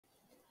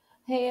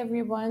Hey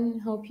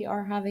everyone, hope you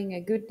are having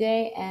a good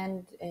day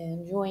and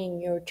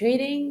enjoying your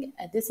trading.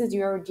 This is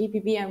your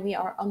GBP and we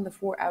are on the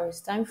 4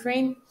 hours time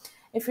frame.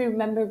 If you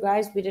remember,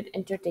 guys, we did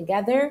enter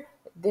together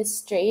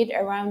this trade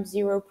around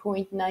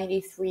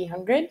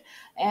 0.9300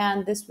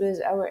 and this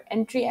was our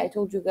entry. I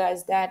told you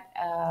guys that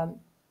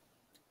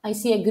I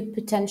see a good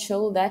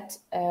potential that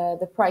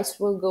the price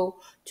will go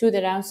to the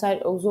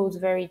downside, although it's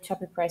very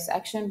choppy price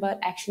action, but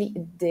actually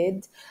it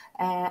did,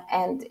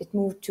 and it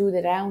moved to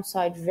the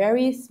downside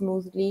very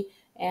smoothly.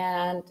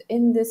 And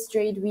in this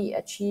trade, we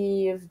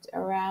achieved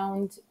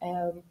around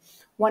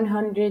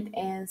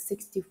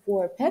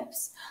 164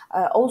 pips.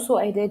 Also,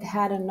 I did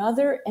had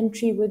another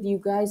entry with you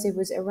guys. It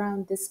was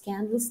around this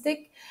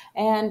candlestick,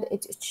 and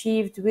it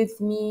achieved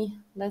with me.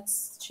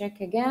 Let's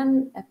check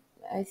again.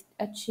 I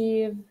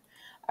achieved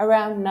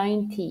around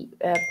 90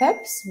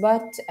 pips,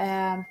 but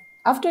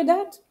after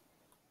that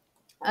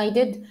I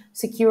did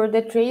secure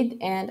the trade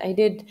and I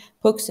did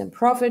book some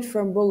profit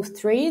from both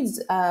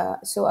trades.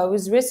 So I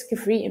was risk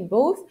free in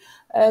both.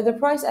 The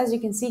price, as you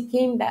can see,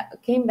 came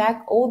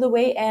back all the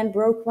way and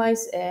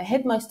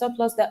hit my stop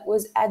loss that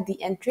was at the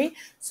entry.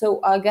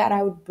 So I got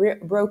out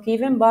broke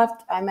even,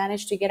 but I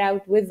managed to get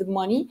out with the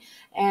money,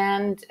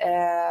 and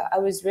I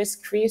was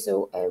risk free.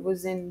 So I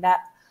was in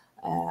that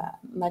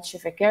much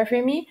of a care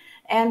for me.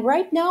 And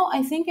right now,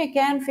 I think I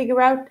can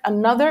figure out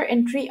another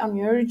entry on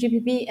your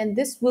GBP, and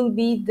this will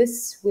be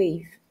this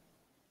wave.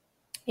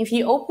 If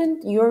you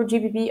opened your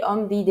GBP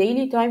on the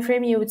daily time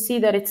frame, you would see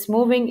that it's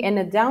moving in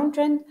a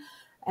downtrend,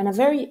 and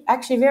a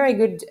actually very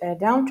good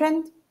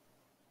downtrend.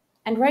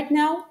 And right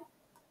now,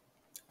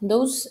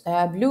 those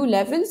blue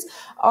levels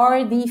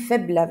are the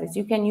fib levels.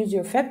 You can use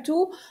your fib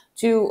tool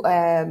to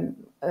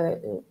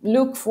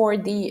look for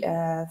the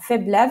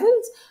fib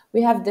levels.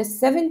 We have this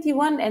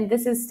 71 and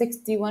this is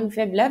 61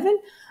 fib level.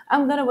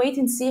 I'm gonna wait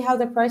and see how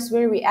the price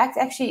will react.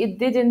 Actually, it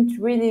didn't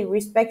really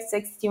respect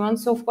 61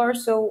 so far,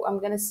 so I'm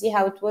gonna see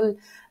how it will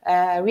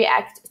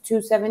react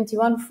to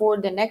 71 for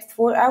the next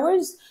 4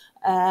 hours.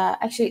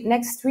 Actually,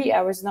 next 3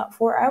 hours, not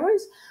 4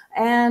 hours.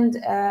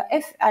 And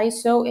if I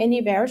saw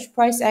any bearish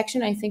price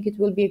action, I think it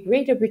will be a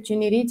great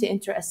opportunity to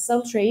enter a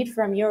sell trade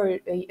from your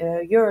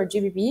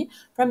GBP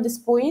from this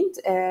point,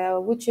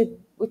 which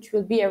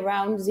will be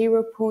around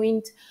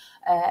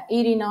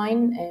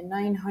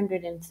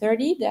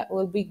 0.89930. That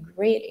will be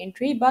great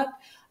entry, but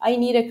I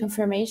need a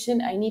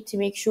confirmation. I need to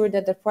make sure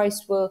that the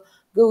price will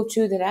go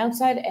to the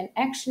downside. And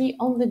actually,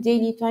 on the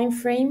daily time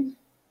frame,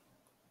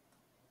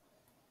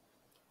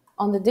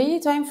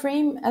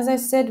 as I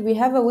said, we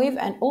have a wave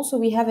and also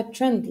we have a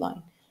trend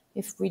line.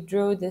 If we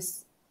draw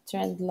this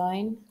trend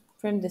line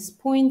from this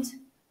point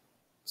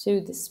to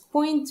this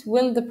point,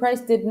 well, the price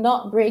did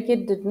not break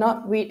it, did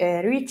not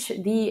reach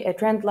the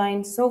trend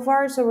line so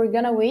far. So we're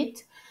gonna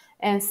wait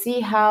and see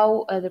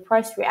how the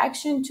price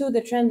reaction to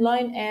the trend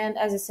line, and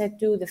as I said,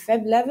 to the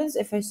Feb levels.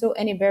 If I saw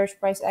any bearish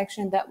price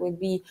action, that will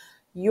be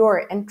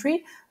your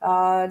entry.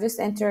 Just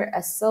enter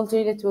a sell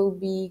trade. It will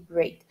be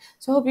great.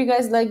 So hope you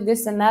guys like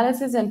this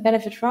analysis and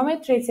benefit from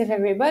it. Trade safe,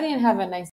 everybody, and have a nice